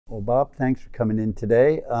Well, Bob, thanks for coming in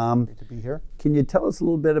today. Great to be here. Can you tell us a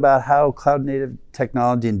little bit about how cloud native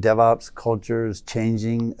technology and DevOps culture is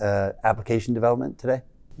changing application development today?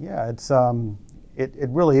 Yeah, it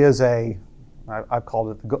really is I've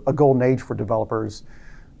called it a golden age for developers.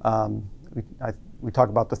 We talk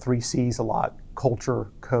about the 3 C's a lot: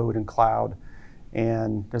 culture, code, and cloud.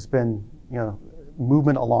 And there's been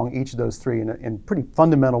movement along each of those 3 in pretty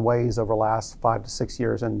fundamental ways over the last 5 to 6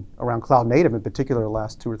 years, and around cloud native in particular the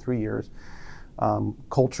last 2 or 3 years.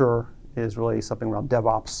 Culture is really something around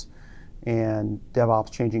DevOps, and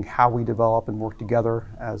DevOps changing how we develop and work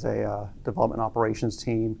together as a development operations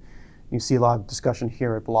team. You see a lot of discussion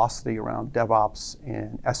here at Velocity around DevOps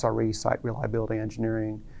and SRE, site reliability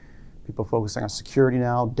engineering. People focusing on security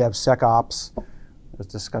now, DevSecOps. There's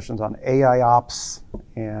discussions on AI ops,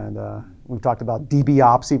 and we've talked about DB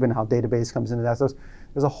ops, even how database comes into that. So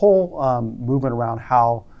there's a whole movement around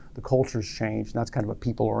how the culture's changed, and that's kind of a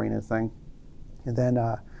people-oriented thing. And then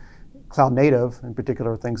cloud native, in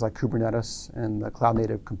particular, things like Kubernetes and the Cloud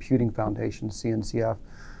Native Computing Foundation, CNCF,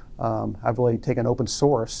 have really taken open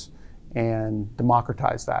source and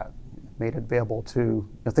democratized that, made it available to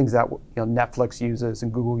things that Netflix uses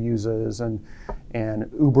and Google uses, and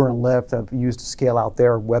Uber and Lyft have used to scale out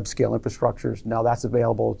their web scale infrastructures. Now that's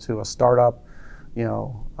available to a startup,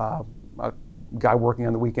 a guy working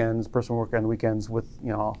on the weekends, person working on the weekends with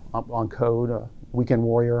on code, a weekend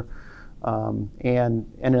warrior, and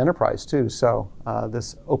an enterprise too. So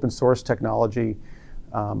this open source technology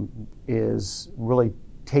is really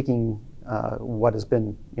taking what has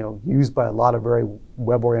been used by a lot of very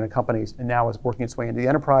web-oriented companies, and now is working its way into the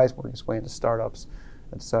enterprise, working its way into startups,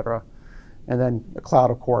 et cetera. And then the cloud,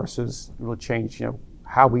 of course, has really changed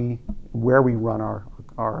where we run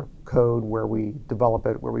our code, where we develop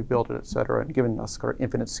it, where we build it, et cetera, and giving us sort of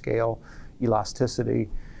infinite scale, elasticity.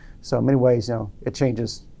 So in many ways, it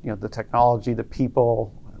changes the technology, the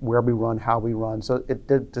people, where we run, how we run. So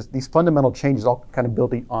these fundamental changes all kind of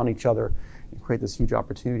build on each other and create this huge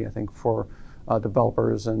opportunity, I think, for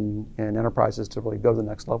developers and enterprises to really go to the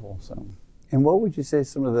next level. So, and what would you say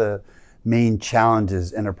some of the main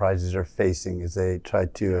challenges enterprises are facing as they try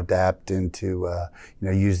to adapt and to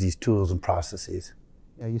use these tools and processes?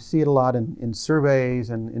 Yeah, you see it a lot in surveys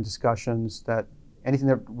and in discussions that anything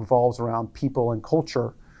that revolves around people and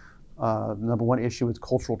culture, the number one issue is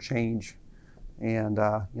cultural change, and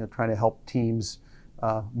trying to help teams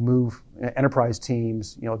move, enterprise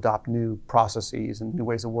teams, adopt new processes and new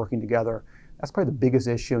ways of working together. That's probably the biggest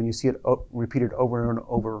issue, and you see it repeated over and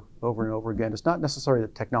over again. It's not necessarily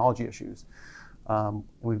the technology issues.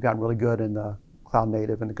 We've gotten really good in the cloud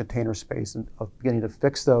native and the container space and of beginning to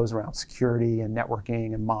fix those around security and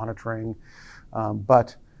networking and monitoring.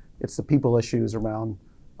 But it's the people issues around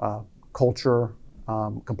culture.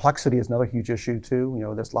 Complexity is another huge issue too.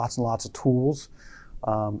 There's lots and lots of tools,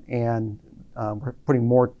 and we're putting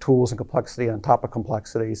more tools and complexity on top of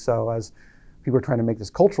complexity. So as people are trying to make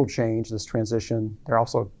this cultural change, this transition, they're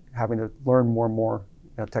also having to learn more and more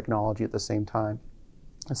technology at the same time.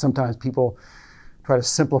 And sometimes people try to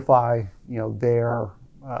simplify their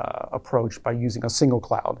approach by using a single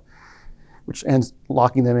cloud, which ends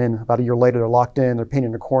locking them in. About a year later, they're locked in, they're pinned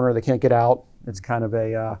in a corner, they can't get out. It's kind of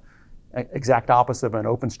a exact opposite of an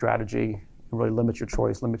open strategy. It really limits your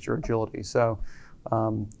choice, limits your agility. So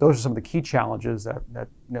those are some of the key challenges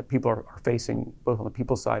that people are facing, both on the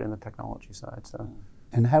people side and the technology side. So,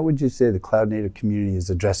 and how would you say the cloud native community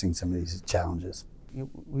is addressing some of these challenges?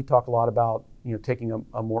 We talk a lot about taking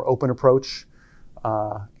a more open approach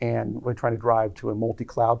and really trying to drive to a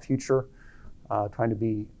multi-cloud future, trying to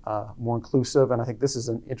be more inclusive. And I think this is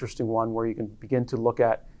an interesting one where you can begin to look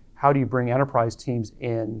at how do you bring enterprise teams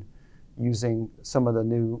in using some of the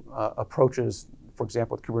new approaches. For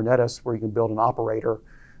example, with Kubernetes, where you can build an operator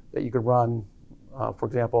that you could run. For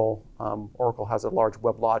example, Oracle has a large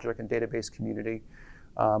WebLogic and database community.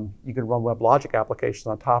 You can run WebLogic applications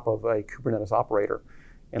on top of a Kubernetes operator,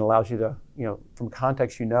 and allows you to, from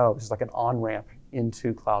context, this is like an on-ramp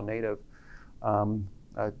into cloud native.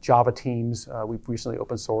 Java teams, we've recently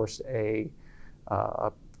open sourced a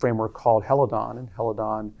framework called Helidon, and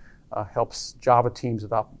Helidon helps Java teams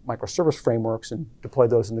adopt microservice frameworks and deploy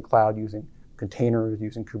those in the cloud using containers,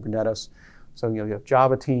 using Kubernetes. So you have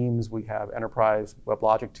Java teams, we have enterprise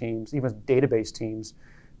WebLogic teams, even database teams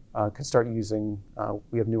can start using,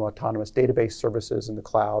 we have new autonomous database services in the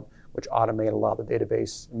cloud, which automate a lot of the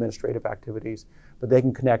database administrative activities, but they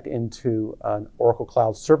can connect into an Oracle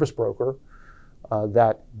Cloud Service Broker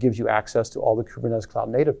that gives you access to all the Kubernetes cloud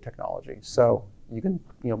native technology. So you can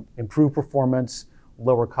improve performance,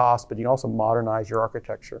 lower cost, but you can also modernize your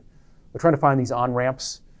architecture. We're trying to find these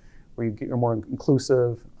on-ramps where you're more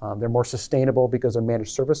inclusive. They're more sustainable because they're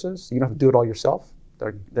managed services. So you don't have to do it all yourself.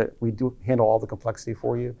 That we do handle all the complexity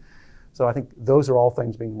for you. So I think those are all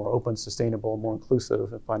things being more open, sustainable, more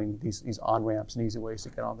inclusive, and finding these on-ramps and easy ways to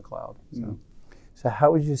get on the cloud. So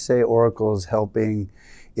how would you say Oracle is helping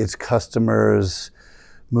its customers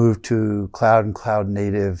move to cloud and cloud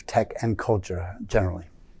native tech and culture generally?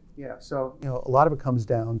 Yeah, so a lot of it comes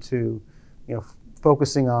down to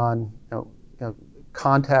focusing on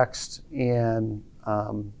context and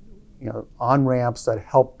on-ramps that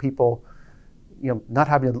help people not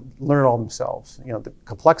having to learn it all themselves. The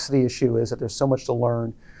complexity issue is that there's so much to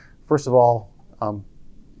learn. First of all,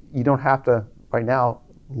 you don't have to, right now,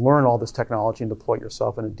 learn all this technology and deploy it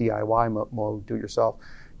yourself in a DIY mode, do it yourself.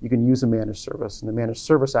 You can use a managed service, and the managed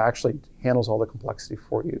service actually handles all the complexity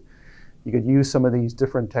for you. You could use some of these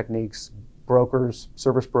different techniques, brokers,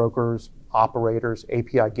 service brokers, operators,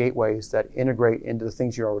 API gateways that integrate into the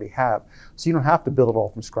things you already have. So you don't have to build it all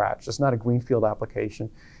from scratch. It's not a greenfield application.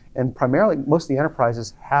 And primarily, most of the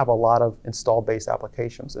enterprises have a lot of install-based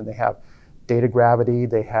applications, and they have data gravity,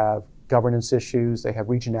 they have governance issues, they have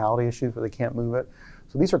regionality issues where they can't move it.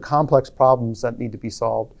 So these are complex problems that need to be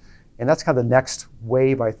solved. And that's kind of the next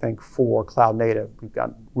wave, I think, for cloud native. We've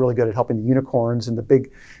gotten really good at helping the unicorns and the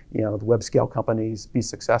big, the web scale companies be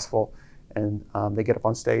successful. And they get up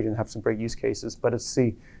on stage and have some great use cases. But it's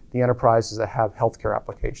the enterprises that have healthcare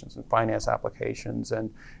applications and finance applications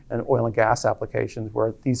and oil and gas applications,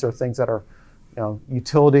 where these are things that are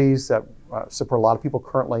utilities that support a lot of people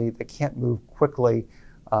currently that can't move quickly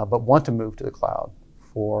but want to move to the cloud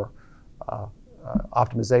for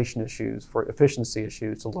optimization issues, for efficiency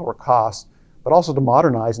issues, to lower costs, but also to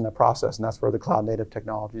modernize in that process. And that's where the cloud native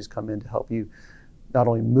technologies come in to help you not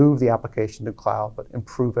only move the application to the cloud, but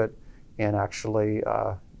improve it and actually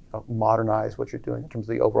modernize what you're doing in terms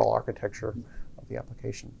of the overall architecture of the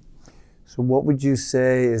application. So what would you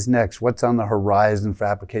say is next? What's on the horizon for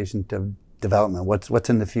application development? What's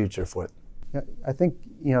in the future for it? Yeah, I think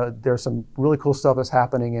there's some really cool stuff that's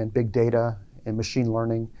happening in big data and machine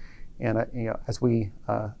learning. And as we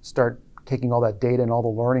start taking all that data and all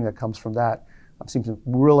the learning that comes from that, I'm seeing some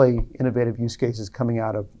really innovative use cases coming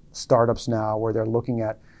out of startups now where they're looking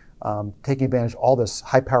at taking advantage of all this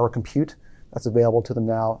high power compute that's available to them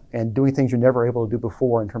now and doing things you're never able to do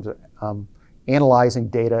before in terms of analyzing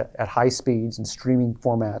data at high speeds and streaming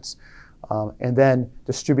formats, and then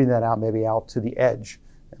distributing that out maybe out to the edge.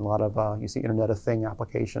 And a lot of you see Internet of Things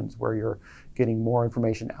applications where you're getting more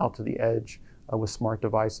information out to the edge with smart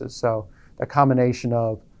devices. So that combination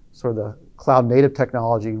of sort of the cloud native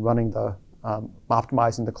technology running the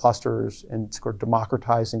optimizing the clusters and sort of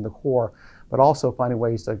democratizing the core, but also finding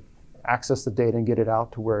ways to access the data and get it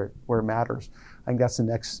out to where it matters. I think that's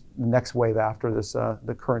the next wave after this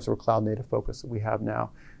the current sort of cloud native focus that we have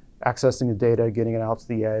now. Accessing the data, getting it out to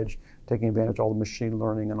the edge, taking advantage of all the machine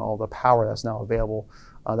learning and all the power that's now available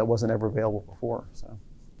that wasn't ever available before. So.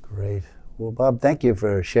 Great. Well, Bob, thank you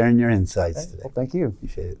for sharing your insights today. Well, thank you.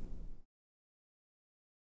 Appreciate it.